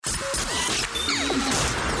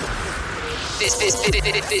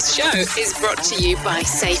This show is brought to you by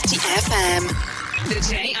Safety FM. The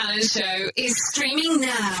Jay Allen Show is streaming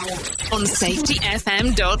now on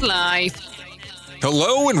safetyfm.live.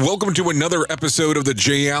 Hello and welcome to another episode of The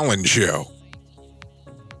Jay Allen Show.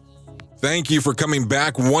 Thank you for coming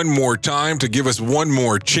back one more time to give us one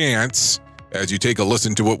more chance as you take a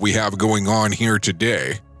listen to what we have going on here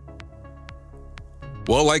today.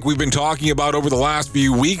 Well, like we've been talking about over the last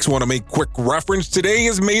few weeks, want to make quick reference. Today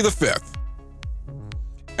is May the 5th.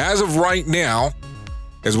 As of right now,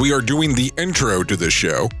 as we are doing the intro to this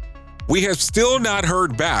show, we have still not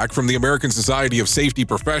heard back from the American Society of Safety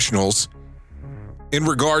Professionals in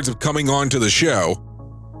regards of coming on to the show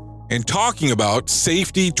and talking about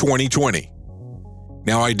Safety 2020.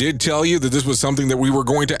 Now, I did tell you that this was something that we were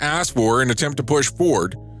going to ask for and attempt to push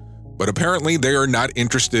forward, but apparently they are not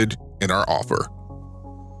interested in our offer.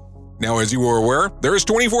 Now, as you are aware, there is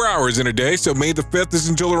 24 hours in a day, so May the 5th is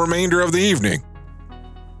until the remainder of the evening.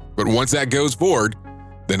 But once that goes forward,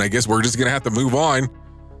 then I guess we're just going to have to move on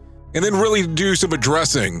and then really do some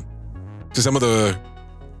addressing to some of the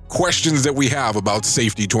questions that we have about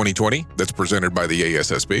Safety 2020 that's presented by the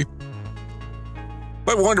ASSP.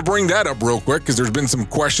 But I wanted to bring that up real quick because there's been some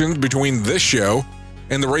questions between this show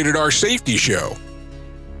and the Rated R Safety Show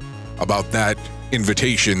about that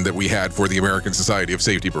invitation that we had for the American Society of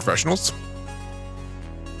Safety Professionals.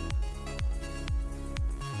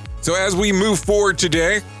 So as we move forward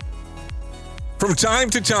today, from time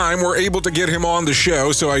to time, we're able to get him on the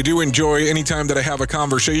show, so I do enjoy any time that I have a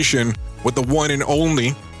conversation with the one and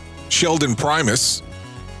only Sheldon Prime Miss.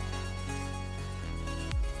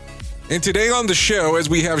 And today on the show, as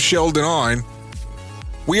we have Sheldon on,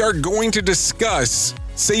 we are going to discuss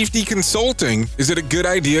safety consulting. Is it a good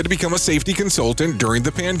idea to become a safety consultant during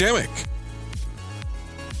the pandemic?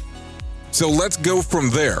 So let's go from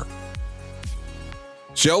there.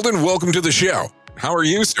 Sheldon, welcome to the show. How are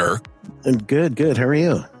you, sir? Good. How are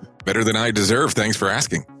you? Better than I deserve. Thanks for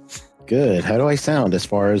asking. Good. How do I sound as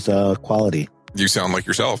far as quality? You sound like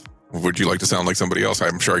yourself. Would you like to sound like somebody else?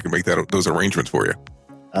 I'm sure I can make those arrangements for you.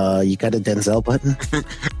 You got a Denzel button?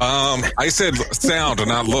 I said sound,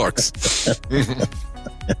 not looks.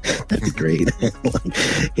 That'd be great.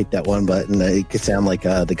 Hit that one button. It could sound like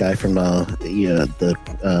the guy from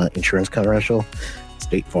the insurance commercial.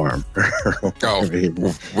 State Farm. Oh,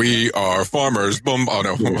 we are farmers. Boom. Oh,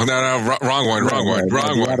 no. No, wrong one.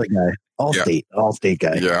 Guy. Allstate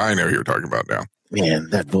guy. Yeah, I know who you're talking about now. Man,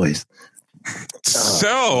 that voice.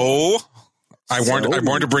 So, I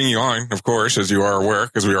wanted to bring you on, of course, as you are aware,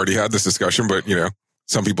 because we already had this discussion, but,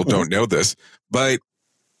 some people don't know this. But,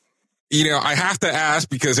 I have to ask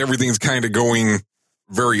because everything's kind of going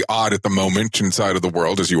very odd at the moment inside of the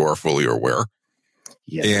world, as you are fully aware.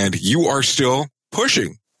 Yes. And you are still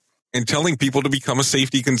pushing and telling people to become a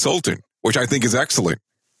safety consultant, which I think is excellent.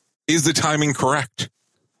 Is the timing correct?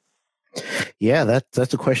 Yeah,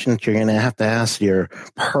 that's a question that you're going to have to ask your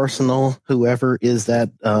personal, whoever is that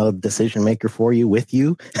decision maker for you, with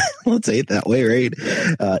you. Let's say it that way, right?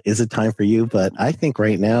 Is it time for you? But I think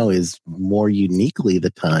right now is more uniquely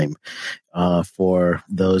the time for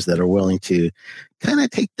those that are willing to kind of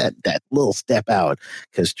take that little step out.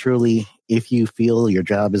 Because truly, if you feel your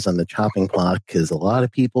job is on the chopping block, because a lot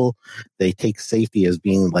of people, they take safety as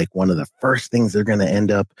being like one of the first things they're going to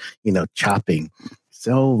end up, chopping.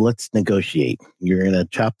 So let's negotiate. You're going to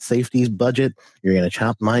chop safety's budget. You're going to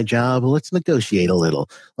chop my job. Let's negotiate a little.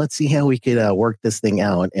 Let's see how we could work this thing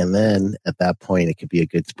out. And then at that point, it could be a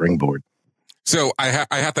good springboard. So I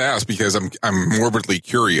have to ask because I'm morbidly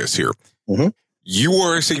curious here. Mm-hmm. You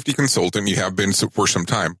are a safety consultant. You have been for some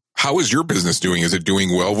time. How is your business doing? Is it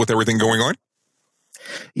doing well with everything going on?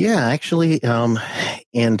 Yeah, actually. And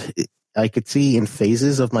I could see in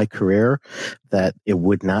phases of my career that it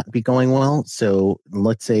would not be going well. So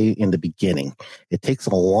let's say in the beginning, it takes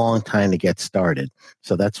a long time to get started.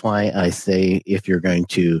 So that's why I say if you're going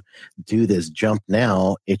to do this jump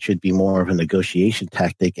now, it should be more of a negotiation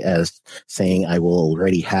tactic as saying I will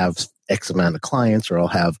already have X amount of clients, or I'll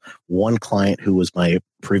have one client who was my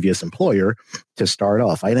previous employer to start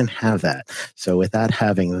off. I didn't have that. So without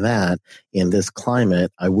having that in this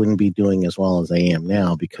climate, I wouldn't be doing as well as I am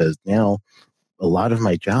now, because now a lot of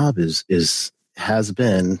my job has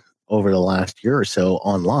been over the last year or so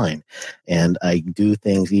online. And I do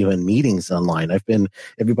things, even meetings online.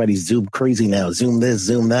 Everybody's Zoom crazy now, Zoom this,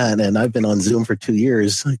 Zoom that. And I've been on Zoom for 2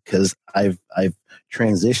 years because I've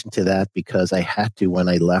transitioned to that because I had to when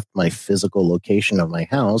I left my physical location of my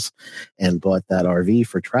house and bought that RV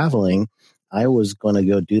for traveling. I was going to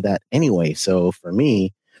go do that anyway. So for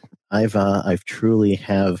me, I've truly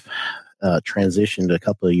have transitioned a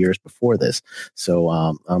couple of years before this. So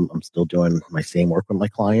I'm still doing my same work with my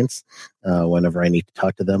clients. Whenever I need to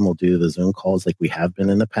talk to them, we'll do the Zoom calls like we have been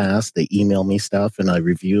in the past. They email me stuff and I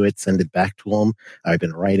review it, send it back to them. I've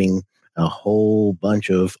been writing a whole bunch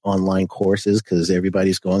of online courses because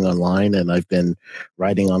everybody's going online, and I've been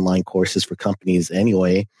writing online courses for companies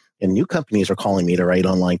anyway. And new companies are calling me to write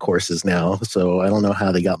online courses now. So I don't know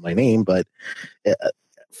how they got my name, but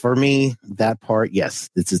for me, that part, yes,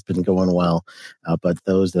 this has been going well. But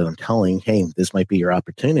those that I'm telling, hey, this might be your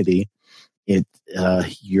opportunity,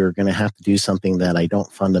 you're going to have to do something that I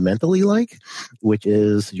don't fundamentally like, which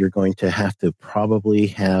is you're going to have to probably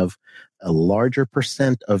have a larger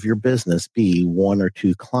percent of your business be one or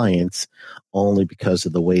two clients, only because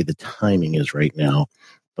of the way the timing is right now.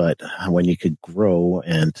 But when you could grow,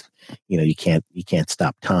 and you can't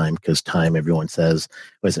stop time, because time, everyone says,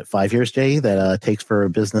 was it 5 years, Jay, that takes for a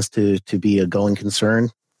business to be a going concern?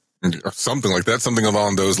 Something like that, something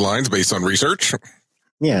along those lines, based on research.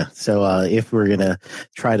 Yeah. So if we're going to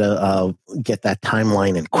try to get that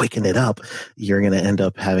timeline and quicken it up, you're going to end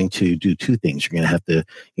up having to do two things. You're going to have to,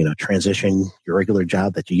 transition your regular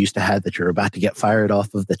job that you used to have, that you're about to get fired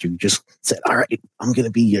off of, that you just said, all right, I'm going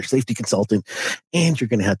to be your safety consultant. And you're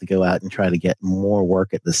going to have to go out and try to get more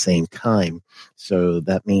work at the same time. So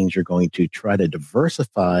that means you're going to try to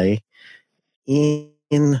diversify in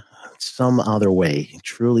some other way.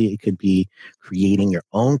 Truly, it could be creating your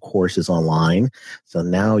own courses online. So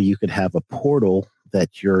now you could have a portal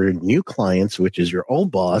that your new clients, which is your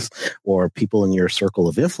old boss or people in your circle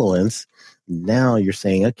of influence, now you're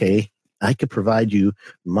saying, okay, I could provide you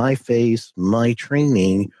my face, my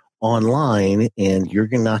training online, and you're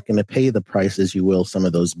not going to pay the prices you will some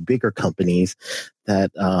of those bigger companies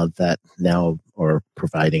that now are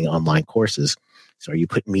providing online courses. So are you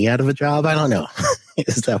putting me out of a job? I don't know.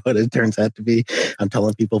 Is that what it turns out to be? I'm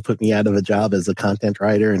telling people, put me out of a job as a content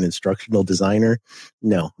writer and instructional designer.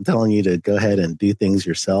 No, I'm telling you to go ahead and do things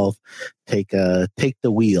yourself. Take the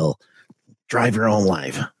wheel, drive your own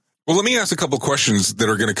life. Well, let me ask a couple of questions that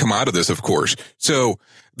are going to come out of this, of course. So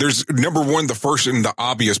there's number one, the first and the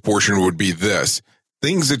obvious portion would be this.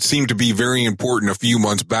 Things that seem to be very important a few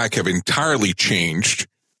months back have entirely changed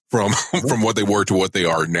from what they were to what they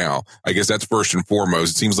are now. I guess that's first and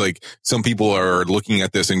foremost. It seems like some people are looking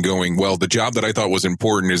at this and going, well, the job that I thought was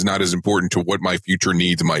important is not as important to what my future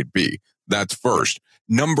needs might be. That's first.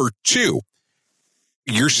 Number two,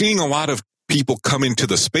 you're seeing a lot of people come into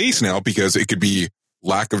the space now because it could be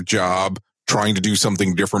lack of job, trying to do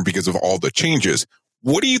something different because of all the changes.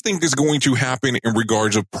 What do you think is going to happen in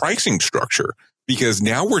regards of pricing structure? Because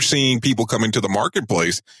now we're seeing people come into the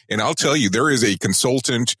marketplace, and I'll tell you, there is a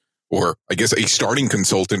consultant, or I guess a starting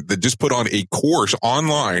consultant, that just put on a course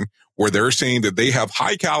online where they're saying that they have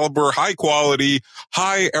high caliber, high quality,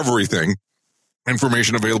 high everything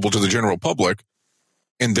information available to the general public.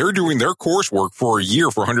 And they're doing their coursework for a year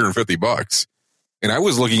for $150. And I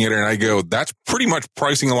was looking at it and I go, that's pretty much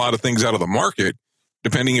pricing a lot of things out of the market,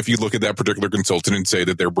 depending if you look at that particular consultant and say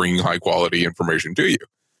that they're bringing high quality information to you.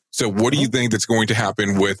 So what do you think that's going to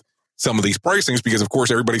happen with some of these pricings? Because, of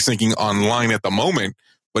course, everybody's thinking online at the moment.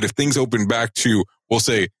 But if things open back to, we'll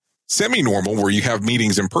say, semi-normal, where you have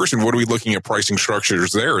meetings in person, what are we looking at pricing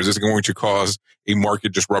structures there? Is this going to cause a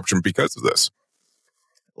market disruption because of this?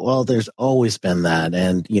 Well, there's always been that.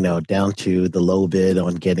 And, down to the low bid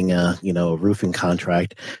on getting a roofing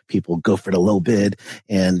contract, people go for the low bid.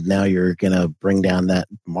 And now you're going to bring down that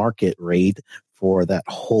market rate for that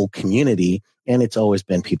whole community. And it's always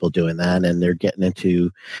been people doing that. And they're getting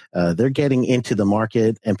into the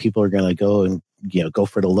market, and people are going to go and, go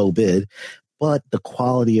for the low bid. But the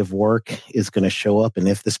quality of work is going to show up. And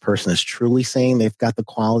if this person is truly saying they've got the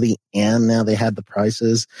quality and now they have the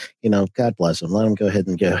prices, God bless them. Let them go ahead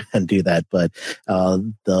and go and do that. But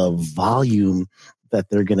the volume that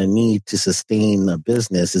they're going to need to sustain a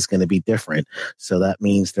business is going to be different. So that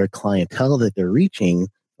means their clientele that they're reaching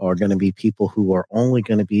are going to be people who are only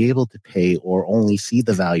going to be able to pay or only see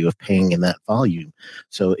the value of paying in that volume.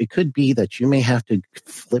 So it could be that you may have to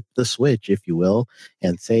flip the switch, if you will,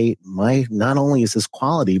 and say, not only is this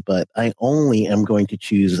quality, but I only am going to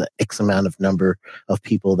choose X amount of number of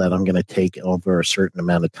people that I'm going to take over a certain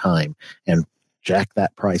amount of time and jack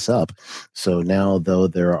that price up. So now, though,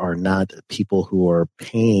 there are not people who are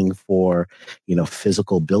paying for,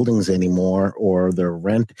 physical buildings anymore, or their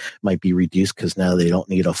rent might be reduced because now they don't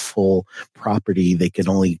need a full property. They can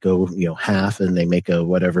only go, half, and they make a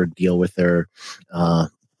whatever deal with their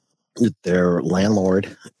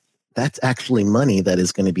landlord. That's actually money that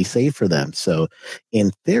is going to be saved for them. So in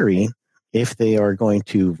theory, if they are going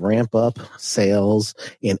to ramp up sales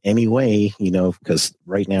in any way, because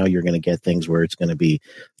right now you're going to get things where it's going to be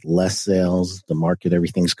less sales, the market,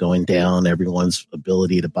 everything's going down, everyone's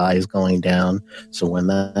ability to buy is going down. So when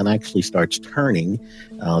that actually starts turning,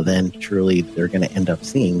 then truly they're going to end up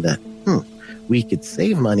seeing that, we could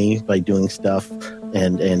save money by doing stuff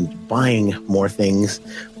and buying more things,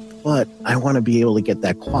 but I want to be able to get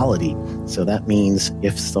that quality. So that means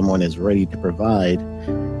if someone is ready to provide,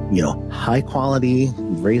 high quality,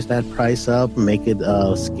 raise that price up, make it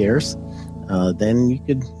scarce, then you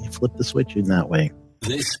could flip the switch in that way.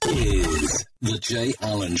 This is the Jay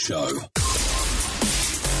Allen Show.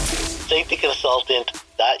 Safety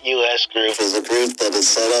Consultant.us group is a group that is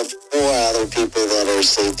set up for other people that are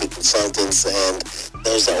safety consultants and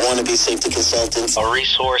those that want to be safety consultants. A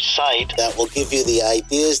resource site that will give you the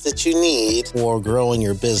ideas that you need for growing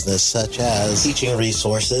your business, such as teaching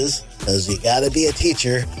resources, because you got to be a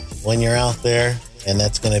teacher when you're out there. And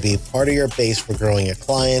that's going to be part of your base for growing your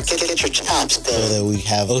clients. Get your chops done. So that we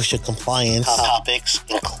have OSHA compliance topics,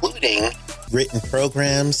 including written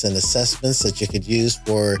programs and assessments that you could use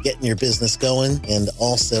for getting your business going. And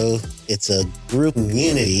also, it's a group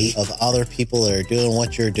community of other people that are doing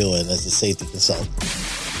what you're doing as a safety consultant.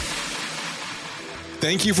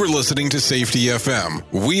 Thank you for listening to Safety FM.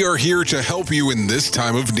 We are here to help you in this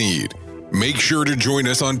time of need. Make sure to join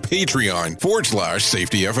us on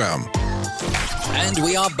Patreon.com/Safety FM. And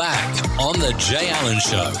we are back on the Jay Allen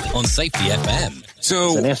Show on Safety FM. So,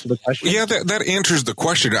 does that answer the question? Yeah, that answers the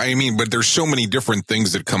question. I mean, but there's so many different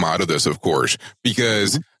things that come out of this, of course,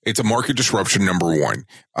 because it's a market disruption, number one.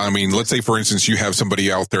 I mean, let's say, for instance, you have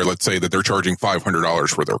somebody out there, let's say that they're charging $500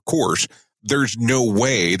 for their course. There's no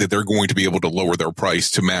way that they're going to be able to lower their price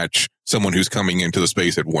to match someone who's coming into the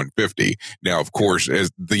space at $150. Now, of course, as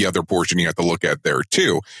the other portion you have to look at there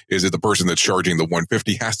too, is that the person that's charging the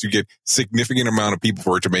 $150 has to get significant amount of people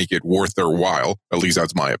for it to make it worth their while. At least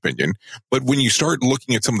that's my opinion. But when you start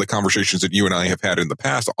looking at some of the conversations that you and I have had in the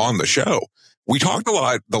past on the show, we talked a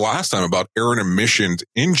lot the last time about error and emissions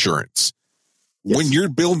insurance. Yes. When you're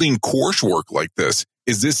building coursework like this,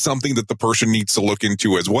 is this something that the person needs to look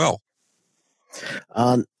into as well?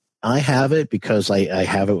 I have it because I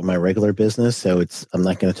have it with my regular business. So I'm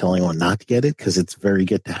not going to tell anyone not to get it because it's very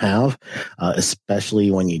good to have,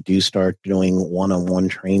 especially when you do start doing one-on-one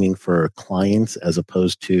training for clients as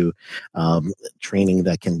opposed to training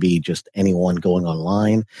that can be just anyone going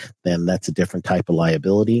online. Then that's a different type of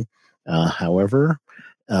liability. However,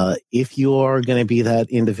 if you are going to be that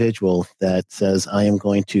individual that says, I am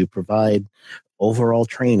going to provide overall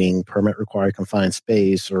training, permit required confined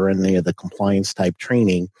space, or any of the compliance type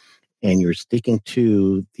training, and you're sticking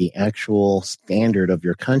to the actual standard of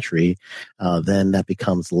your country, then that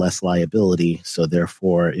becomes less liability. So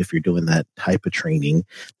therefore, if you're doing that type of training,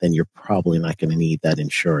 then you're probably not going to need that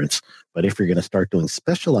insurance. But if you're going to start doing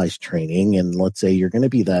specialized training, and let's say you're going to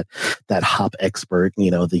be that HOP expert,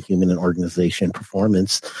 the human and organization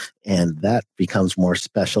performance, and that becomes more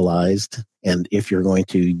specialized. And if you're going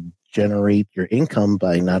to generate your income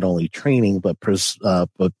by not only training, but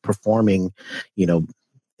performing,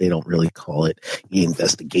 they don't really call it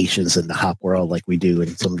investigations in the HOP world like we do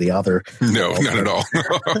in some of the other. No, not at all.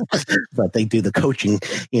 But they do the coaching,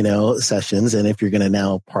 sessions. And if you're going to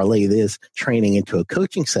now parlay this training into a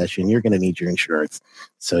coaching session, you're going to need your insurance.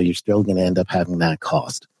 So you're still going to end up having that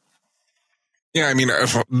cost. Yeah, I mean,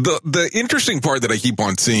 the interesting part that I keep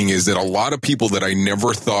on seeing is that a lot of people that I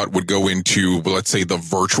never thought would go into, let's say, the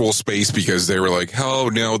virtual space because they were like, oh,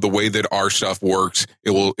 no, the way that our stuff works,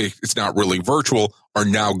 it's not really virtual, are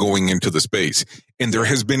now going into the space. And there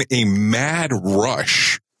has been a mad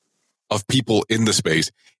rush of people in the space.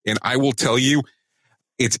 And I will tell you,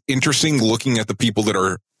 it's interesting looking at the people that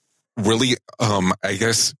are really,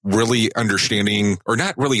 really understanding, or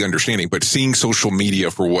not really understanding, but seeing social media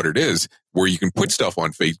for what it is, where you can put stuff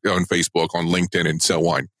on Facebook, on LinkedIn, and so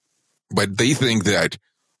on. But they think that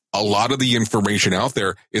a lot of the information out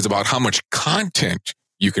there is about how much content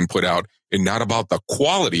you can put out and not about the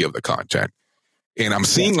quality of the content. And I'm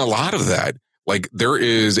seeing a lot of that. Like there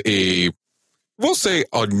is we'll say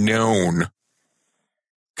a known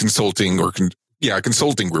consulting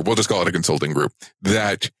consulting group. We'll just call it a consulting group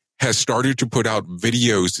that has started to put out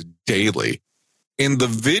videos daily. And the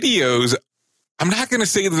videos, I'm not going to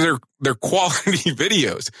say that they're quality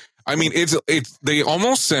videos. I mean, they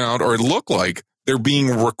almost sound or look like they're being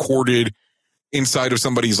recorded inside of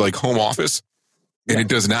somebody's like home office. And it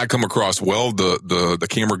does not come across well. The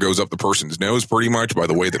camera goes up the person's nose pretty much by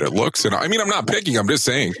the way that it looks. And I mean, I'm not picking. I'm just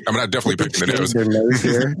saying. I'm not definitely picking the nose. Their nose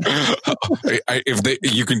here.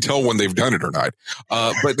 You can tell when they've done it or not.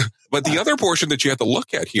 But the other portion that you have to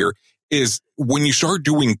look at here is when you start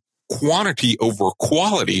doing quantity over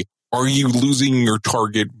quality, are you losing your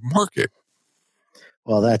target market?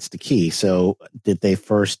 Well, that's the key. So did they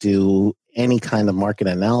first do any kind of market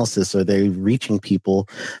analysis? Are they reaching people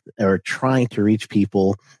or trying to reach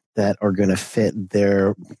people that are going to fit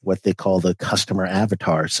their, what they call the customer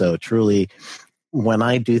avatar? So truly, when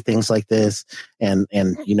I do things like this and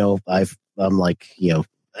I'm like,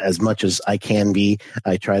 as much as I can be,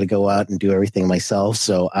 I try to go out and do everything myself.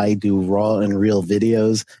 So I do raw and real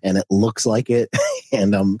videos and it looks like it.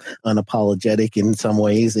 And I'm unapologetic in some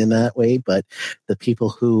ways in that way. But the people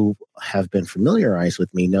who have been familiarized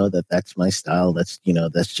with me know that that's my style. That's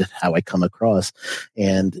just how I come across.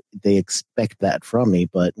 And they expect that from me.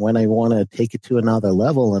 But when I want to take it to another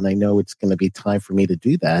level and I know it's going to be time for me to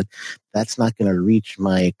do that, that's not going to reach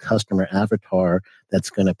my customer avatar that's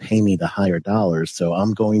going to pay me the higher dollars. So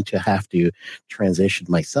I'm going to have to transition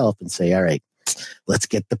myself and say, all right, let's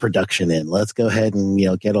get the production in. Let's go ahead and,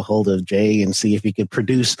 get a hold of Jay and see if he could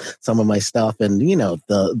produce some of my stuff. And,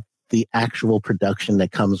 the actual production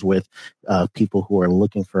that comes with people who are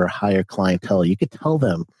looking for a higher clientele. You could tell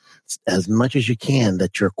them as much as you can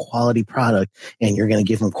that you're a quality product and you're going to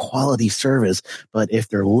give them quality service. But if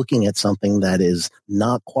they're looking at something that is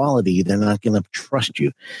not quality, they're not going to trust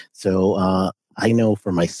you. So, I know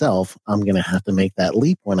for myself, I'm going to have to make that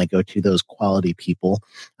leap when I go to those quality people.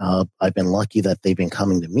 I've been lucky that they've been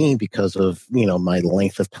coming to me because of, my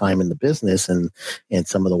length of time in the business and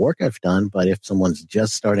some of the work I've done. But if someone's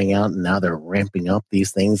just starting out and now they're ramping up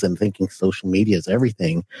these things and thinking social media is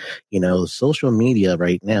everything, social media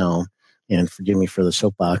right now, and forgive me for the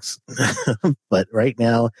soapbox, but right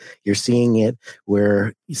now you're seeing it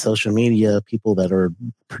where social media, people that are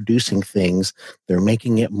producing things, they're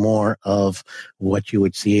making it more of what you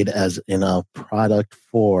would see it as in a product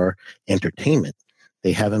for entertainment.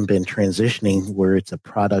 They haven't been transitioning where it's a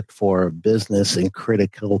product for business and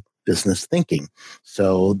critical business thinking.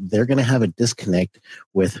 So they're going to have a disconnect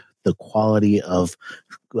with the quality of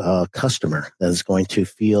customer that is going to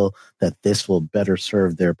feel that this will better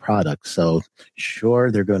serve their product. So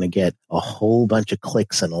sure, they're going to get a whole bunch of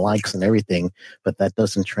clicks and likes and everything, but that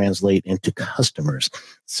doesn't translate into customers.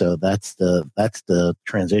 So that's the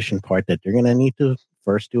transition part that they're going to need to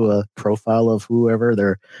first do a profile of whoever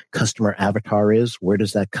their customer avatar is. Where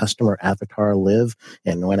does that customer avatar live?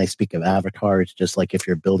 And when I speak of avatar, it's just like if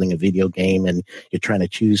you're building a video game and you're trying to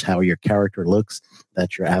choose how your character looks,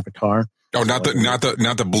 that's your avatar. Oh, not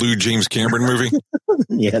the blue James Cameron movie.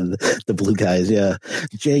 Yeah, the blue guys. Yeah,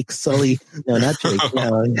 Jake, Sully. No, not Jake.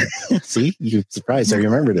 No. See, you're surprised I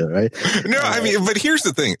remembered it, right? No, but here's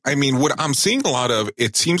the thing. What I'm seeing a lot of,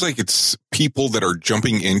 it seems like it's people that are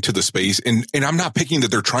jumping into the space, and I'm not picking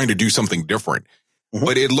that they're trying to do something different,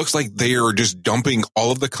 but it looks like they are just dumping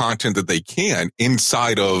all of the content that they can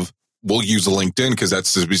inside of. We'll use LinkedIn because that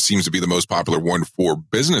seems to be the most popular one for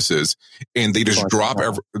businesses, and they just drop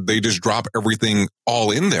everything all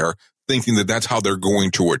in there, thinking that that's how they're going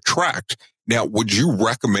to attract. Now, would you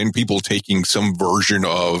recommend people taking some version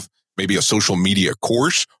of maybe a social media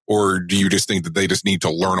course, or do you just think that they just need to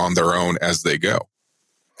learn on their own as they go?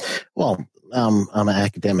 Well, I'm an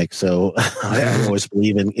academic, so I always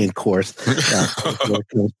believe in course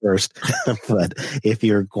first. But if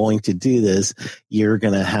you're going to do this, you're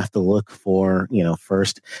going to have to look for,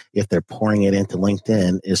 first, if they're pouring it into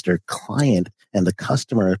LinkedIn, is their client and the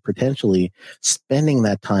customer potentially spending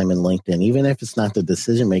that time in LinkedIn, even if it's not the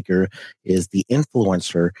decision maker, is the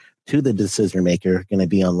influencer to the decision maker going to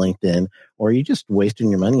be on LinkedIn, or are you just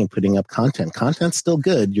wasting your money and putting up content? Content's still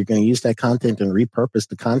good. You're going to use that content and repurpose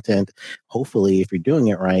the content, hopefully, if you're doing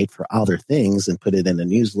it right, for other things and put it in a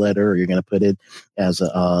newsletter, or you're going to put it as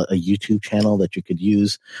a YouTube channel that you could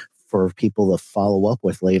use for people to follow up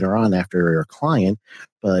with later on after you're a client.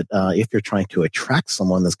 But if you're trying to attract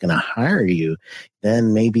someone that's going to hire you,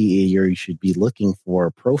 then maybe you should be looking for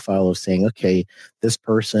a profile of saying, okay, this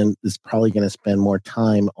person is probably going to spend more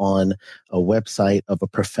time on a website of a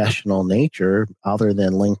professional nature other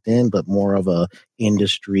than LinkedIn, but more of a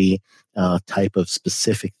industry type of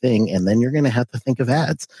specific thing. And then you're going to have to think of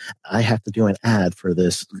ads. I have to do an ad for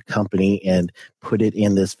this company and put it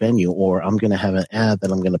in this venue, or I'm going to have an ad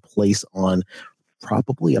that I'm going to place on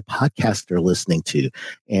probably a podcast they're listening to.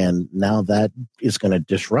 And now that is going to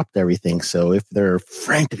disrupt everything. So if they're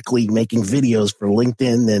frantically making videos for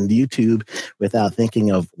LinkedIn and YouTube without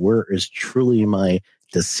thinking of where is truly my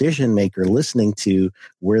decision maker listening to,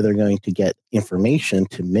 where they're going to get information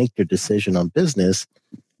to make their decision on business,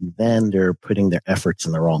 then they're putting their efforts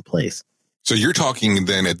in the wrong place. So you're talking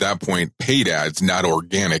then at that point, paid ads, not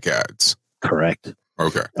organic ads. Correct.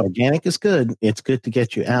 Okay. Organic is good. It's good to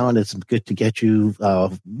get you out. It's good to get you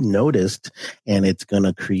noticed, and it's going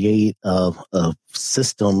to create a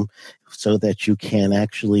system so that you can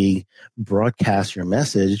actually broadcast your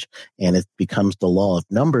message, and it becomes the law of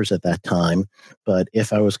numbers at that time. But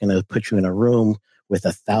if I was going to put you in a room with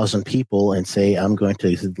 1,000 people and say, I'm going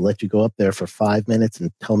to let you go up there for 5 minutes and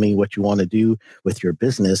tell me what you want to do with your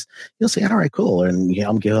business, you'll say, all right, cool. And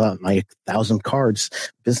I'll give out my 1,000 cards,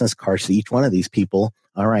 business cards to each one of these people.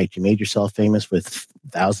 All right, you made yourself famous with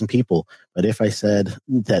 1,000 people. But if I said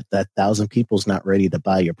that 1,000 people is not ready to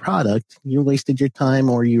buy your product, you wasted your time,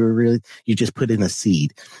 or you just put in a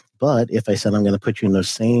seed. But if I said, I'm going to put you in the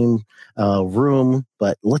same room,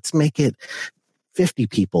 but let's make it 50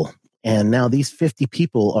 people. And now these 50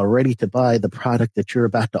 people are ready to buy the product that you're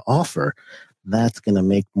about to offer. That's going to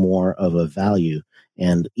make more of a value.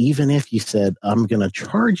 And even if you said, I'm going to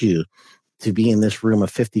charge you to be in this room of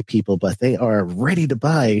 50 people, but they are ready to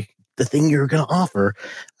buy the thing you're going to offer,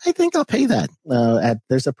 I think I'll pay that.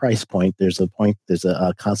 There's a price point. There's a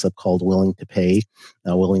concept called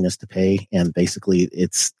willingness to pay. And basically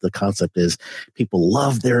the concept is people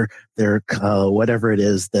love their whatever it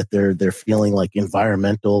is that they're feeling, like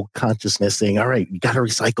environmental consciousness, saying, all right, you got to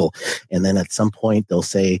recycle. And then at some point they'll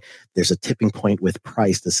say there's a tipping point with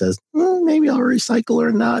price that says, maybe I'll recycle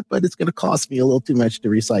or not, but it's going to cost me a little too much to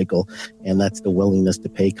recycle. And that's the willingness to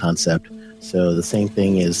pay concept. So the same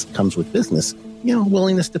thing comes with business,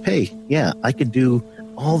 willingness to pay. Yeah, I could do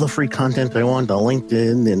all the free content I want on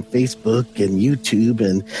LinkedIn and Facebook and YouTube,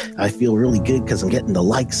 and I feel really good because I'm getting the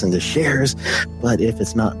likes and the shares. But if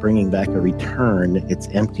it's not bringing back a return, it's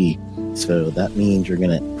empty. So that means you're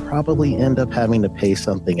going to probably end up having to pay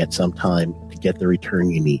something at some time to get the return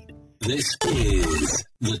you need. This is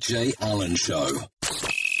The Jay Allen Show.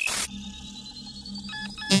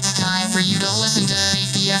 It's time for you to listen to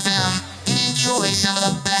Safety FM and enjoy some of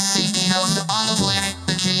the best safety hosts on the planet.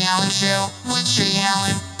 The Jay Allen Show with Jay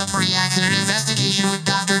Allen, the pre-accident investigation with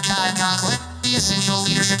Dr. Todd Conklin, the Essential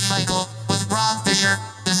Leadership Cycle with Rob Fisher,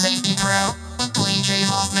 the Safety Pro with Blaine J.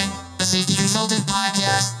 Hoffman, the Safety Consultant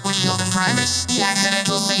Podcast with Sheldon Prime Miss, the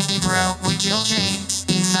Accidental Safety Pro with Jill James,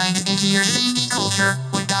 Insight into Your Safety Culture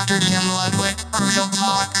with Dr. Tim Ludwig, Crucial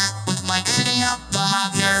Talks with Mike Sidia, the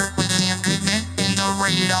Hot Nerd with Sam Goodman, and the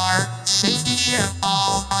Radar Safety Show,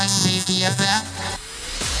 all on Safety FM.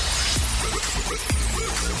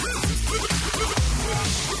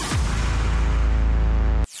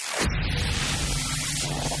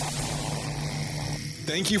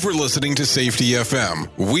 Thank you for listening to Safety FM.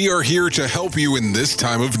 We are here to help you in this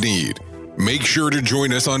time of need. Make sure to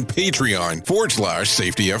join us on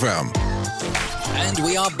Patreon/Safety FM. And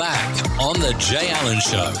we are back on The Jay Allen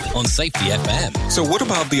Show on Safety FM. So what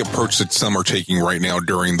about the approach that some are taking right now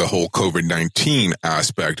during the whole COVID-19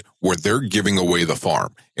 aspect, where they're giving away the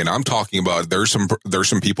farm? And I'm talking about there's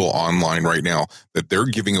some people online right now that they're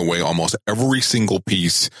giving away almost every single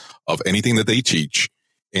piece of anything that they teach,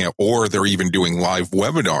 or they're even doing live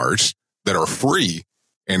webinars that are free.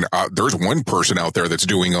 And there's one person out there that's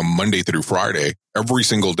doing them Monday through Friday every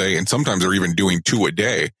single day, and sometimes they're even doing 2 a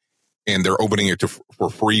day. And they're opening it for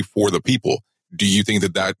free for the people. Do you think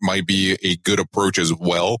that might be a good approach as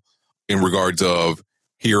well, in regards of,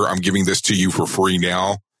 here, I'm giving this to you for free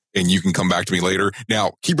now, and you can come back to me later?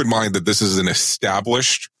 Now, keep in mind that this is an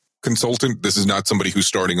established consultant. This is not somebody who's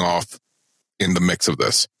starting off in the mix of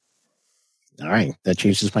this. All right. That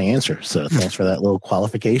changes my answer. So thanks for that little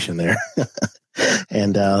qualification there.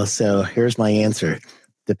 And so here's my answer.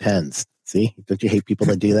 Depends. See, don't you hate people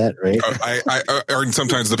that do that, right? I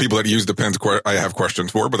sometimes the people that use depends, I have questions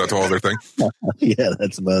for, but that's a whole other thing. Yeah,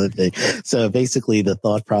 that's another thing. So basically the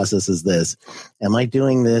thought process is this: am I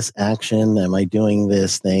doing this action? Am I doing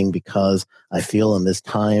this thing because I feel in this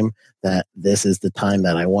time that this is the time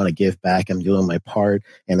that I want to give back? I'm doing my part,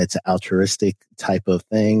 and it's an altruistic type of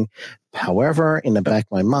thing. However, in the back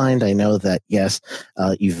of my mind, I know that, yes,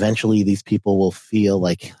 eventually these people will feel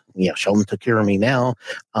like, Sheldon took care of me now.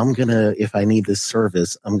 If I need this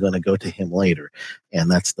service, I'm going to go to him later.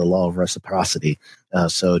 And that's the law of reciprocity.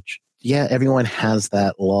 So everyone has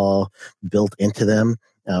that law built into them,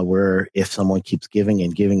 where if someone keeps giving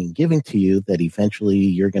and giving and giving to you, that eventually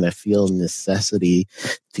you're going to feel necessity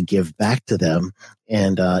to give back to them.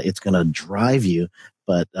 And it's going to drive you.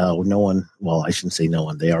 But no one, well, I shouldn't say no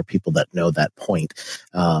one. They are people that know that point.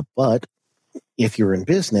 But if you're in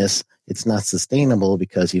business, it's not sustainable,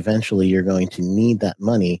 because eventually you're going to need that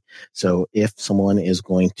money. So if someone is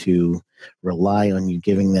going to rely on you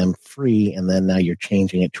giving them free, and then now you're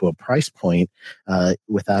changing it to a price point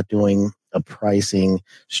without doing a pricing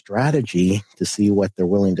strategy to see what they're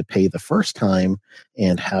willing to pay the first time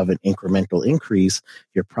and have an incremental increase,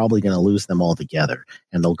 you're probably going to lose them altogether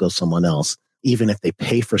and they'll go someone else, even if they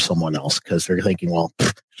pay for someone else, because they're thinking, well,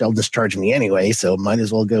 Sheldon's charging me anyway, so might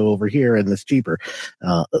as well go over here and it's cheaper.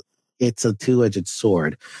 It's a two-edged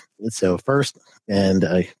sword. So first, and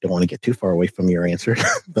I don't want to get too far away from your answer,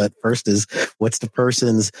 but first is, what's the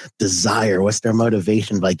person's desire? What's their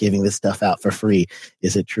motivation by giving this stuff out for free?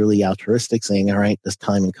 Is it truly altruistic, saying, all right, this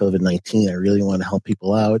time in COVID-19, I really want to help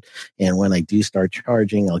people out. And when I do start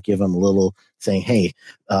charging, I'll give them a little saying, hey,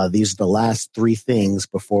 these are the last 3 things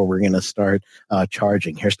before we're going to start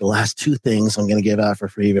charging. Here's the last 2 things I'm going to give out for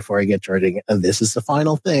free before I get charging. And this is the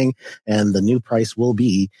final thing. And the new price will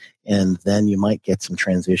be, and then you might get some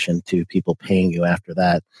transition to people paying you after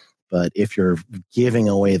that. But if you're giving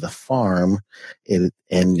away the farm, and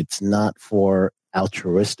it's not for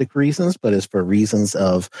altruistic reasons, but it's for reasons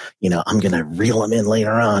of, I'm going to reel them in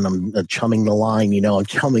later on. I'm chumming the line, I'm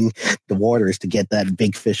chumming the waters to get that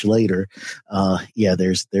big fish later.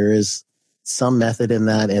 There is some method in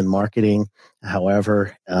that in marketing.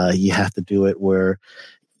 However, you have to do it where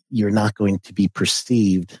you're not going to be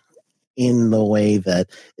perceived in the way that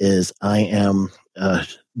is, I am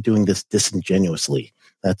doing this disingenuously.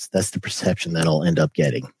 That's the perception that I'll end up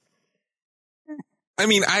getting. I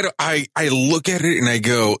mean, I look at it and I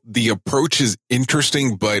go, the approach is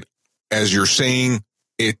interesting, but as you're saying,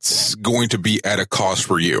 it's going to be at a cost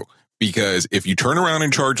for you. Because if you turn around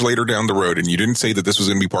and charge later down the road and you didn't say that this was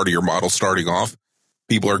going to be part of your model starting off,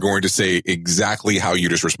 people are going to say exactly how you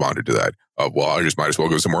just responded to that. Well, I just might as well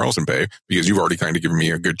go somewhere else and pay because you've already kind of given me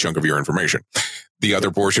a good chunk of your information. The other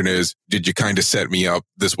portion is, did you kind of set me up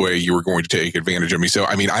this way? You were going to take advantage of me. So,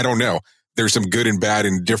 I mean, I don't know. There's some good and bad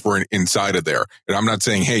and different inside of there. And I'm not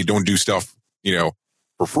saying, hey, don't do stuff,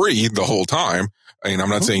 for free the whole time. And I'm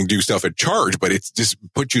not saying do stuff at charge, but it's just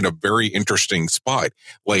put you in a very interesting spot.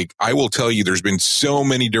 Like, I will tell you, there's been so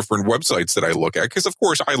many different websites that I look at because, of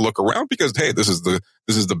course, I look around because, hey, this is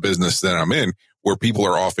the business that I'm in, where people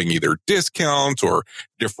are offering either discounts or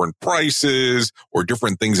different prices or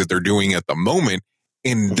different things that they're doing at the moment.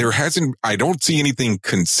 And I don't see anything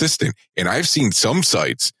consistent. And I've seen some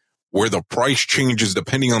sites where the price changes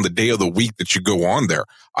depending on the day of the week that you go on there.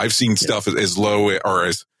 I've seen stuff as low or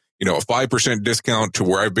as, a 5% discount to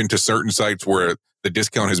where I've been to certain sites where the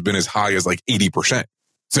discount has been as high as like 80%.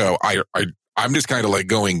 So I'm just kind of like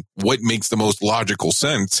going, what makes the most logical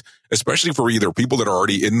sense, especially for either people that are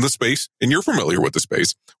already in the space and you're familiar with the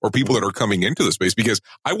space, or people that are coming into the space. Because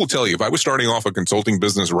I will tell you, if I was starting off a consulting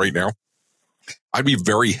business right now, I'd be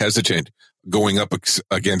very hesitant going up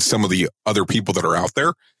against some of the other people that are out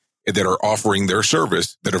there that are offering their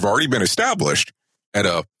service that have already been established at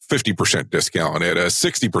a 50% discount, at a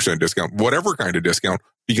 60% discount, whatever kind of discount,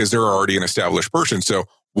 because they're already an established person. So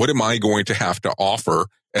what am I going to have to offer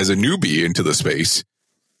as a newbie into the space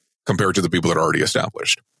compared to the people that are already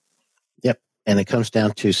established? Yep. And it comes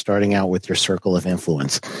down to starting out with your circle of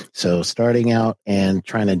influence. So starting out and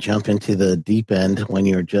trying to jump into the deep end when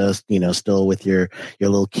you're just, still with your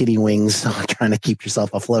little kitty wings, trying to keep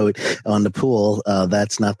yourself afloat on the pool,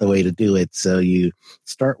 that's not the way to do it. So you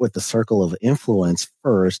start with the circle of influence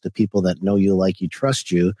first, the people that know you, like you,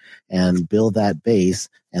 trust you, and build that base,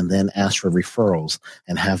 and then ask for referrals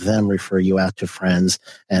and have them refer you out to friends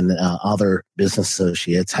and other business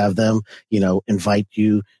associates. Have them, invite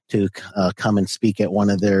you to come and speak at one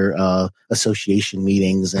of their association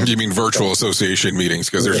meetings. And, you mean virtual association meetings?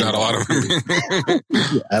 Because there's not a lot of them.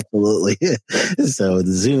 Yeah, absolutely. So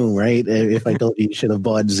Zoom, right? If I told you should have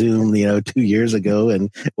bought Zoom, 2 years ago, and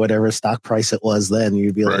whatever stock price it was then,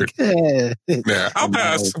 you'd be like, yeah, I'll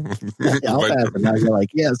pass. I'll pass. And now you're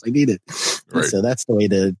like, yes, I need it. Right. So that's the way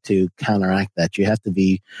to counteract that. You have to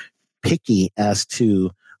be picky as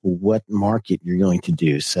to what market you're going to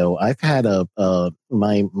do. So I've had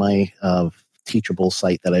my Teachable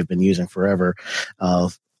site that I've been using forever.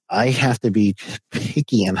 I have to be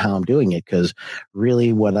picky on how I'm doing it, because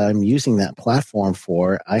really what I'm using that platform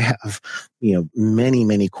for, I have, many,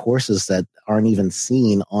 many courses that aren't even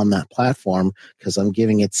seen on that platform because I'm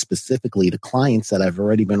giving it specifically to clients that I've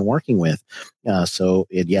already been working with. So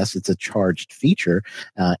it's a charged feature,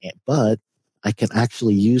 but I can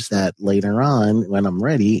actually use that later on when I'm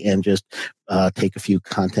ready and just take a few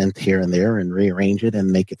content here and there and rearrange it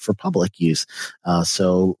and make it for public use.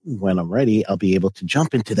 So when I'm ready, I'll be able to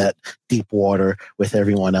jump into that deep water with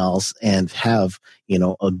everyone else and have,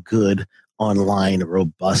 a good online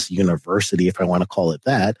robust university, if I want to call it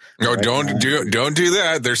that. No, don't do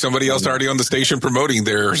that. There's somebody else already on the station promoting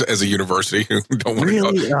theirs as a university. Don't want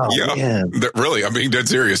really? to. Oh, yeah, really. I'm being dead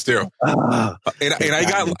serious too. And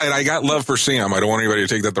I got love for Sam. I don't want anybody to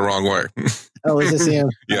take that the wrong way. Oh, is it Sam?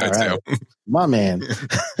 Yeah, it's Sam. My man.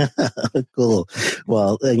 Cool.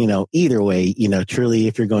 Well, either way, truly,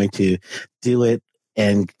 if you're going to do it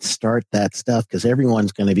and start that stuff, because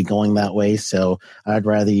everyone's going to be going that way. So I'd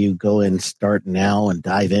rather you go and start now and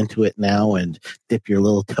dive into it now and dip your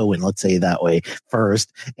little toe in, let's say that way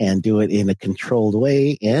first, and do it in a controlled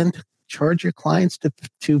way and charge your clients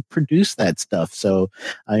to produce that stuff. So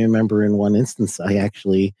I remember in one instance, I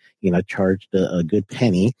actually, charged a good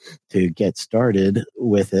penny to get started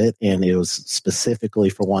with it. And it was specifically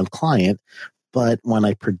for one client. But when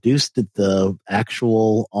I produced the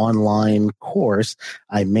actual online course,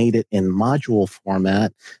 I made it in module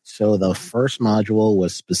format. So the first module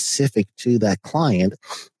was specific to that client.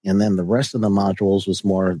 And then the rest of the modules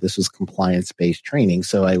this was compliance-based training.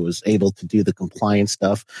 So I was able to do the compliance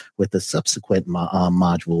stuff with the subsequent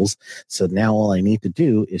modules. So now all I need to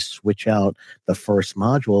do is switch out the first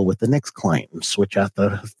module with the next client and switch out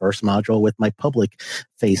the first module with my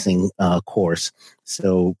public-facing course.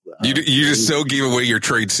 So you just so gave away your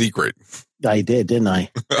trade secret. I did, didn't I?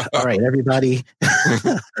 All right, everybody,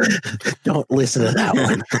 don't listen to that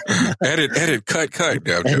one. edit, cut.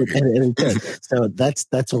 No, edit. So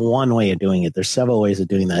that's one way of doing it. There's several ways of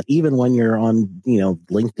doing that. Even when you're on,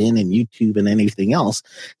 LinkedIn and YouTube and anything else,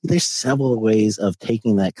 there's several ways of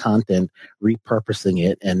taking that content, repurposing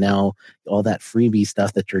it, and now all that freebie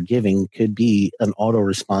stuff that you're giving could be an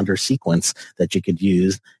autoresponder sequence that you could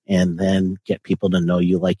use and then get people to know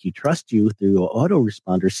you, like you, trust you through an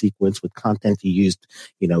autoresponder sequence with content you used,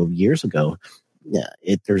 years ago. Yeah,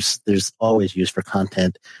 there's always use for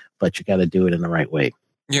content, but you got to do it in the right way.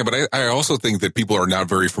 Yeah, but I also think that people are not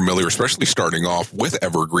very familiar, especially starting off with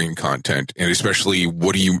evergreen content, and especially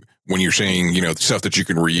when you're saying, stuff that you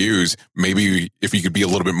can reuse, maybe if you could be a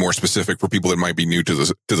little bit more specific for people that might be new to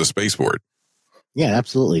the space for it. Yeah,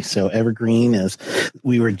 absolutely. So evergreen, as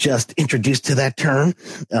we were just introduced to that term,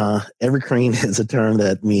 evergreen is a term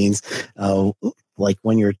that means like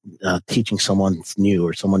when you're teaching someone that's new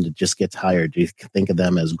or someone that just gets hired, you think of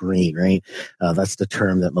them as green, right? That's the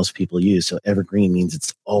term that most people use. So evergreen means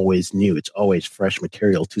it's always new. It's always fresh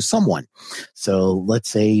material to someone. So let's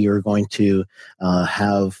say you're going to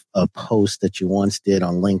have a post that you once did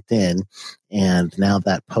on LinkedIn. And now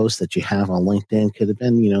that post that you have on LinkedIn could have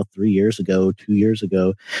been, 3 years ago, 2 years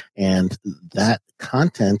ago. And that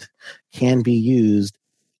content can be used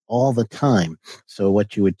all the time. So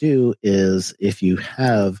what you would do is if you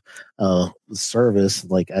have a service,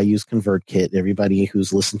 like I use ConvertKit, everybody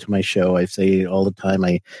who's listened to my show, I say all the time,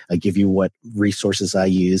 I give you what resources I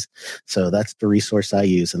use. So that's the resource I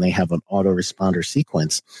use, and they have an autoresponder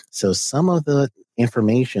sequence. So some of the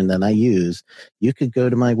information that I use, you could go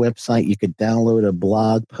to my website, you could download a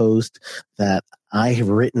blog post that I have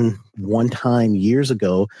written one time years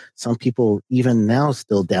ago. Some people even now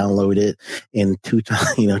still download it in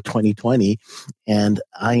 2020, and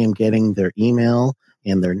I am getting their email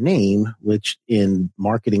and their name, which in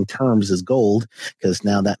marketing terms is gold, because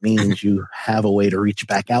now that means you have a way to reach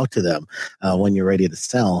back out to them when you're ready to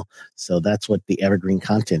sell. So that's what the evergreen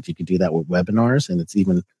content. You could do that with webinars, and it's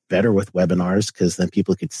even better with webinars because then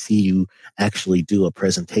people could see you actually do a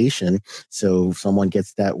presentation. So if someone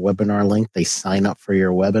gets that webinar link, they sign up for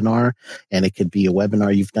your webinar, and it could be a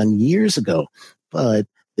webinar you've done years ago, but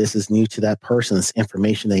this is new to that person. It's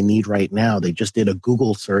information they need right now. They just did a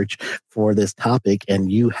Google search for this topic and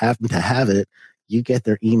you happen to have it. You get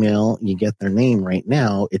their email, you get their name right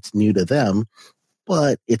now. It's new to them,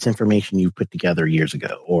 but it's information you put together years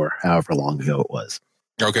ago or however long ago it was.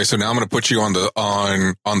 Okay, so now I'm going to put you on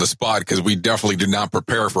the spot because we definitely did not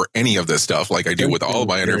prepare for any of this stuff like I do with all of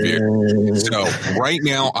my interviews. So right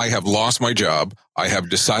now I have lost my job. I have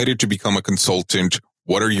decided to become a consultant.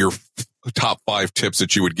 What are your top 5 tips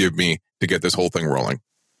that you would give me to get this whole thing rolling?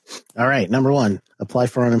 All right. Number 1, apply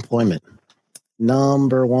for unemployment.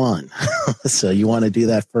 Number 1. So you want to do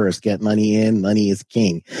that first. Get money in. Money is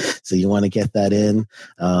king. So you want to get that in.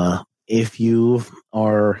 If you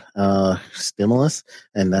are stimulus,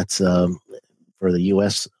 and that's for the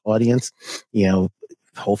U.S. audience,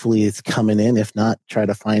 hopefully it's coming in. If not, try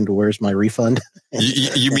to find where's my refund.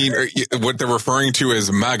 You mean what they're referring to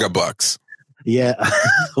as MAGA bucks? Yeah.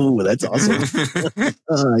 Oh, that's awesome.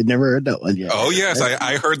 I never heard that one yet. Oh, yes.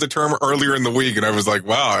 I heard the term earlier in the week, and I was like,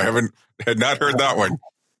 wow, I had not heard that one.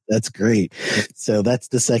 That's great. So that's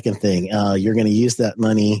the second thing. You're going to use that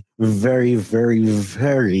money very, very,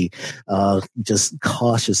 very just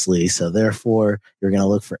cautiously. So therefore, you're going to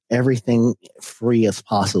look for everything free as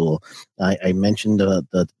possible. I mentioned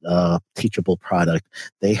the Teachable product.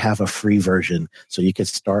 They have a free version. So you can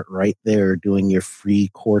start right there doing your free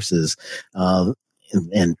courses.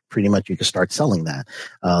 And pretty much you can start selling that.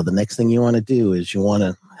 The next thing you want to do is you want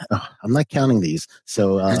to, I'm not counting these.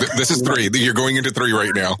 So this is 3. You're going into 3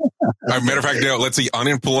 right now. Matter of fact, no, let's see,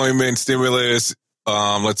 unemployment, stimulus,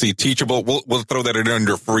 let's see, Teachable. We'll throw that in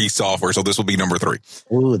under free software. So this will be number 3.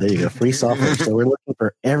 Oh, there you go. Free software. So we're looking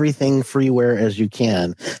for everything freeware as you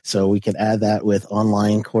can. So we can add that with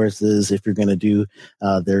online courses. If you're going to do,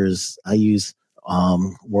 I use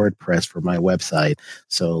WordPress for my website.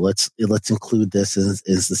 So let's include this as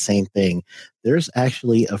the same thing. There's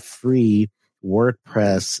actually a free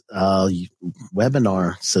WordPress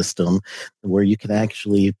webinar system where you can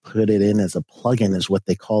actually put it in as a plugin, is what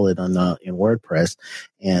they call it in WordPress,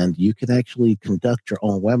 and you can actually conduct your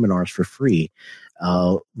own webinars for free.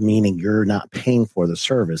 Meaning you're not paying for the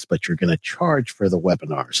service, but you're going to charge for the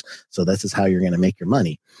webinars. So this is how you're going to make your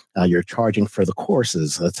money. You're charging for the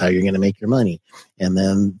courses. That's how you're going to make your money. And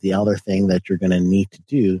then the other thing that you're going to need to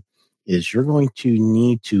do is you're going to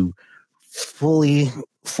need to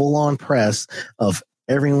full on press of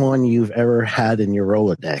everyone you've ever had in your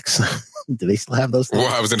Rolodex. Do they still have those things?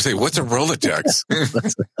 Well, I was going to say, what's a Rolodex?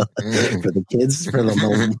 For the kids,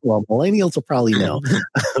 millennials will probably know,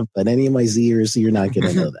 but any of my Zers, you're not going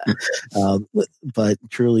to know that. But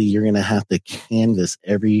truly, you're going to have to canvas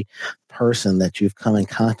every person that you've come in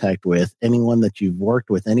contact with, anyone that you've worked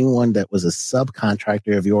with, anyone that was a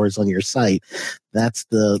subcontractor of yours on your site. That's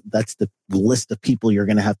the list of people you're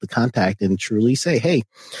going to have to contact and truly say, hey,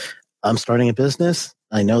 I'm starting a business.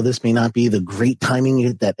 I know this may not be the great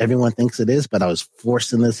timing that everyone thinks it is, but I was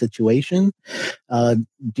forced in this situation. Do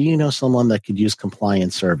you know someone that could use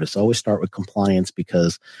compliance service? I always start with compliance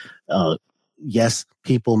because, yes,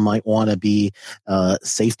 people might want to be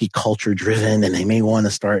safety culture driven and they may want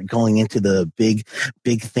to start going into the big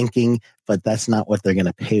thinking, but that's not what they're going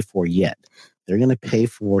to pay for yet. They're going to pay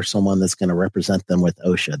for someone that's going to represent them with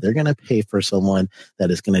OSHA. They're going to pay for someone that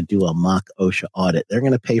is going to do a mock OSHA audit. They're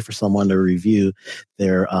going to pay for someone to review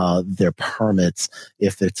their permits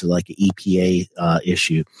if it's like an EPA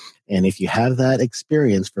issue. And if you have that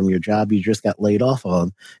experience from your job you just got laid off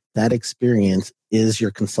on, that experience is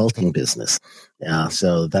your consulting business.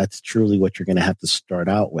 So that's truly what you're going to have to start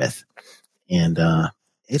out with. And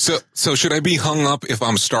So should I be hung up if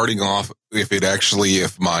I'm starting off, if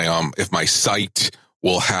my site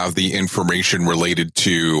will have the information related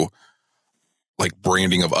to like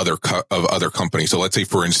branding of other companies? So let's say,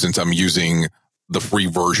 for instance, I'm using the free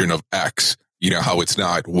version of X, you know, how it's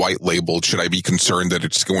not white labeled. Should I be concerned that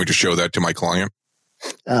it's going to show that to my client?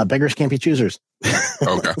 Beggars can't be choosers.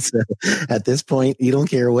 Okay. So at this point, you don't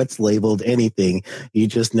care what's labeled, anything. You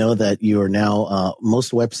just know that you are now,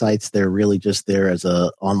 most websites, they're really just there as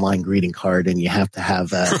a online greeting card, and you have to have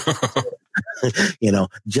that, you know,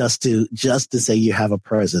 just to say you have a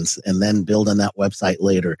presence and then build on that website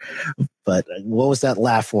later. But what was that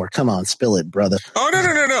laugh for? Come on, spill it, brother. Oh,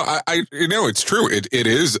 no. I it's true. It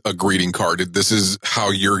is a greeting card. This is how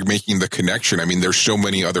you're making the connection. I mean, there's so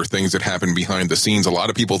many other things that happen behind the scenes. A lot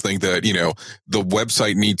of people think that, you know, the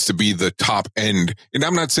website needs to be the top end. And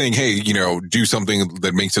I'm not saying, hey, you know, do something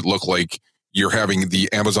that makes it look like you're having the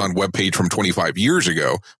Amazon webpage from 25 years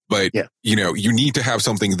ago. But, you know, you need to have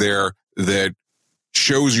something there that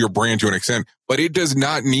shows your brand to an extent. But it does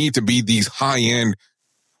not need to be these high-end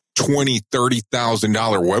 $20,000-$30,000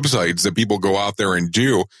 websites that people go out there and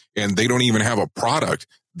do, and they don't even have a product.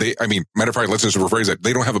 Matter of fact, let's just rephrase that.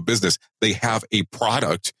 They don't have a business. They have a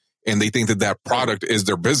product, and they think that product is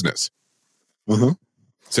their business. Mm-hmm.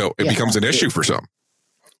 So it becomes an issue for some.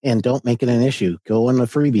 And don't make it an issue. Go on the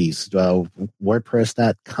freebies,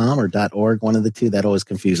 WordPress.com or .org, one of the two. That always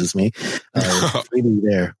confuses me. Freebie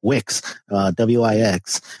there, Wix,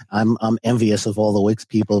 Wix. I'm envious of all the Wix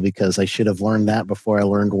people because I should have learned that before I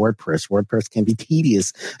learned WordPress. WordPress can be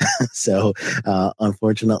tedious. So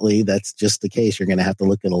unfortunately, that's just the case. You're going to have to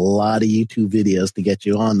look at a lot of YouTube videos to get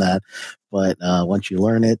you on that. But once you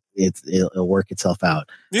learn it, it'll work itself out.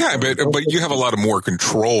 Yeah, but you have a lot of more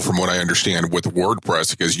control from what I understand with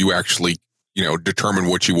WordPress because you actually, you know, determine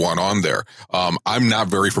what you want on there. I'm not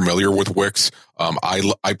very familiar with Wix.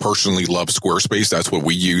 I personally love Squarespace. That's what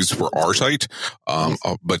we use for our site.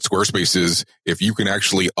 But Squarespace is, if you can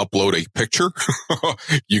actually upload a picture,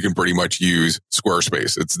 you can pretty much use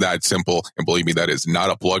Squarespace. It's that simple. And believe me, that is not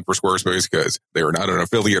a plug for Squarespace because they are not an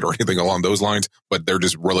affiliate or anything along those lines, but they're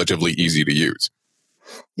just relatively easy to use.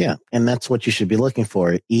 Yeah, and that's what you should be looking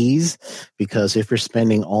for, ease, because if you're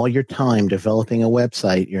spending all your time developing a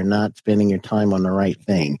website, you're not spending your time on the right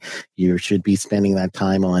thing. You should be spending that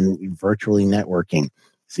time on virtually networking.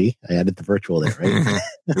 See, I added the virtual there, right?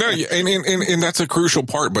 No, and that's a crucial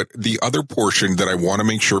part. But the other portion that I want to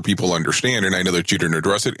make sure people understand, and I know that you didn't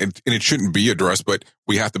address it, and it shouldn't be addressed, but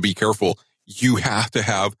we have to be careful. You have to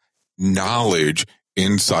have knowledge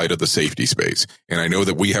inside of the safety space. And I know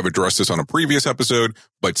that we have addressed this on a previous episode,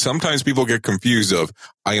 but sometimes people get confused of,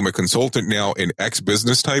 I am a consultant now in X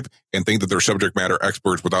business type and think that they're subject matter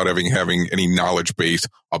experts without having any knowledge base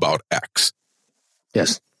about X.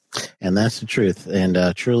 Yes. And that's the truth. And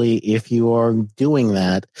truly, if you are doing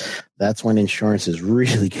that, that's when insurance is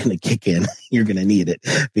really going to kick in. You're going to need it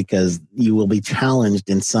because you will be challenged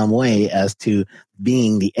in some way as to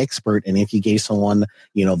being the expert. And if you gave someone,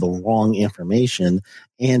 the wrong information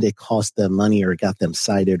and it cost them money or got them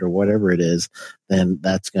cited or whatever it is, then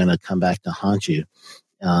that's going to come back to haunt you.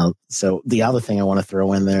 So the other thing I want to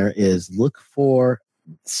throw in there is look for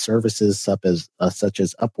services such as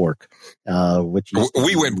Upwork, which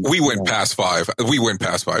we went past 5. We went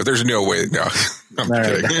past 5. There's no way. No, I'm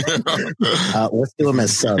kidding. Let's do them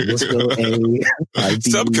as sub. Let's go a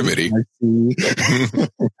subcommittee.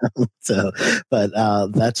 But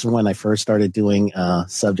that's when I first started doing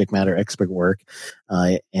subject matter expert work,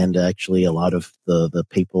 and actually a lot of the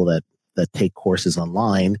people that take courses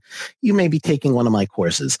online, you may be taking one of my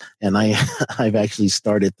courses. And I've actually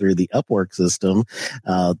started through the Upwork system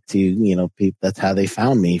that's how they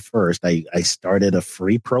found me first. I started a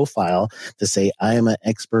free profile to say, I am an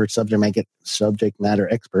expert, subject matter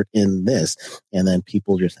expert in this. And then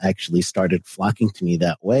people just actually started flocking to me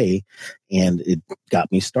that way. And it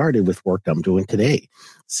got me started with work I'm doing today.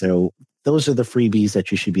 So those are the freebies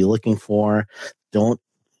that you should be looking for. Don't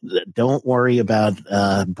worry about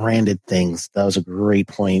branded things. That was a great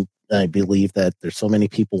point. I believe that there's so many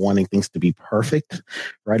people wanting things to be perfect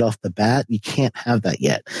right off the bat. You can't have that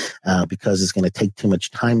yet because it's going to take too much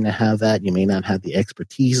time to have that. You may not have the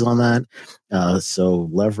expertise on that. So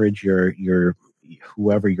leverage your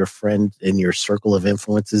whoever your friend in your circle of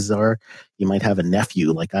influences are. You might have a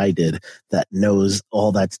nephew like I did that knows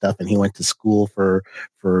all that stuff, and he went to school for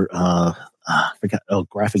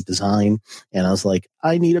graphic design. And I was like,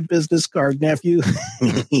 I need a business card, nephew.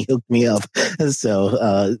 He hooked me up.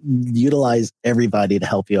 So utilize everybody to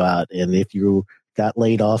help you out. And if you got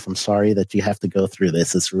laid off, I'm sorry that you have to go through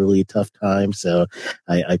this. It's really a tough time. So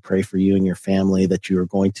I pray for you and your family that you are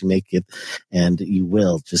going to make it, and you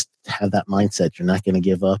will. Just have that mindset. You're not going to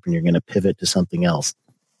give up, and you're going to pivot to something else.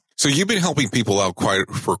 So you've been helping people out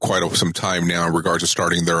for quite some time now in regards to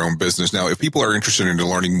starting their own business. Now, if people are interested in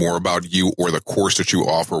learning more about you or the course that you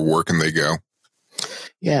offer, where can they go?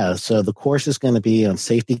 Yeah, so the course is going to be on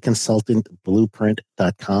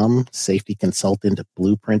safetyconsultantblueprint.com,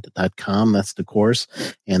 safetyconsultantblueprint.com. That's the course.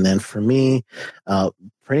 And then for me,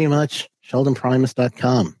 pretty much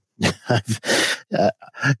sheldonprimus.com.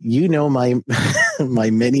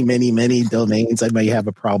 My many domains. I may have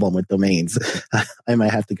a problem with domains. I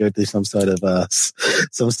might have to go through some sort of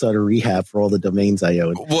rehab for all the domains I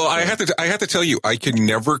own. Well, I have to tell you, I can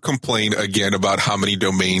never complain again about how many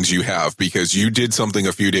domains you have, because you did something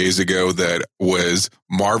a few days ago that was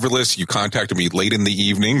marvelous. You contacted me late in the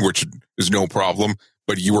evening, which is no problem,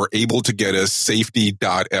 but you were able to get us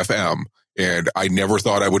safety.fm. And I never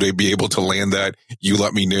thought I would be able to land that. You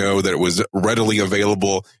let me know that it was readily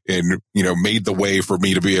available and, made the way for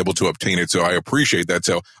me to be able to obtain it. So I appreciate that.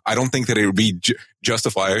 So I don't think that it would be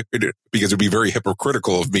justified, because it'd be very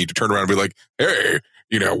hypocritical of me to turn around and be like, hey,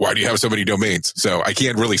 why do you have so many domains? So I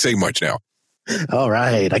can't really say much now. All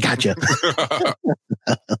right. I got you.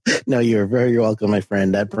 No, you're very welcome, my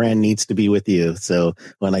friend. That brand needs to be with you. So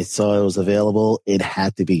when I saw it was available, it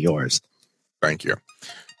had to be yours. Thank you.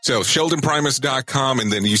 So sheldonprimus.com,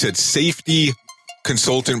 and then you said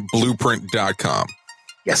safetyconsultantblueprint.com.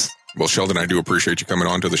 Yes. Well, Sheldon, I do appreciate you coming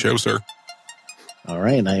on to the show, sir. All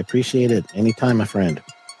right. I appreciate it. Anytime, my friend.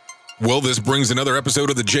 Well, this brings another episode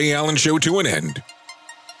of the Jay Allen Show to an end.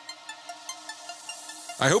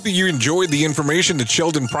 I hope that you enjoyed the information that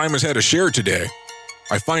Sheldon Primus had to share today.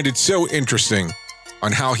 I find it so interesting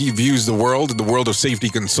on how he views the world of safety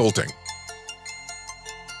consulting.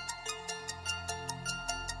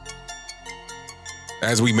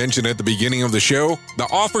 As we mentioned at the beginning of the show, the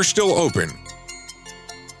offer's still open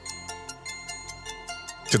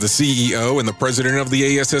to the CEO and the president of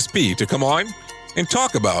the ASSP to come on and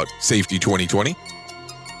talk about Safety 2020.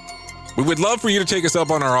 We would love for you to take us up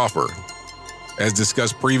on our offer. As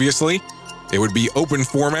discussed previously, it would be open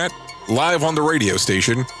format, live on the radio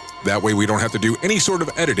station. That way we don't have to do any sort of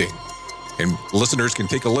editing. and listeners can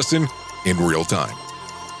take a listen in real time.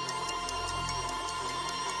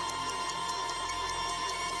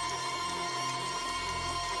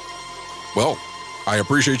 Well, I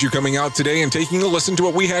appreciate you coming out today and taking a listen to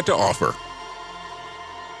what we had to offer.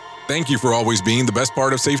 Thank you for always being the best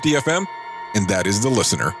part of Safety FM, and that is the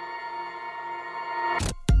listener.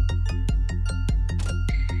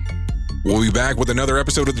 We'll be back with another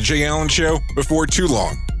episode of The Jay Allen Show before too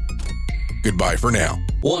long. Goodbye for now.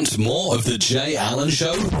 Want more of The Jay Allen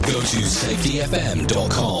Show? Go to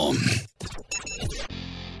safetyfm.com.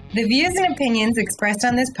 The views and opinions expressed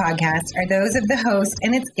on this podcast are those of the host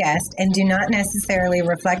and its guest and do not necessarily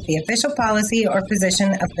reflect the official policy or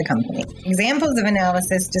position of the company. Examples of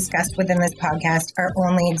analysis discussed within this podcast are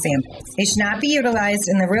only examples. They should not be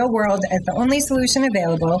utilized in the real world as the only solution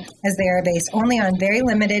available, as they are based only on very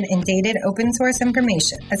limited and dated open source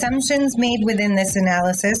information. Assumptions made within this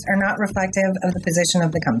analysis are not reflective of the position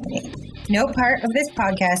of the company. No part of this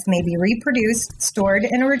podcast may be reproduced, stored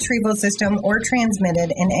in a retrieval system, or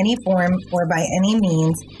transmitted in any form or by any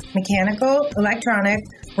means, mechanical, electronic,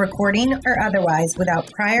 recording, or otherwise, without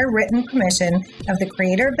prior written permission of the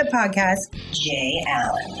creator of the podcast, Jay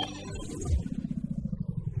Allen.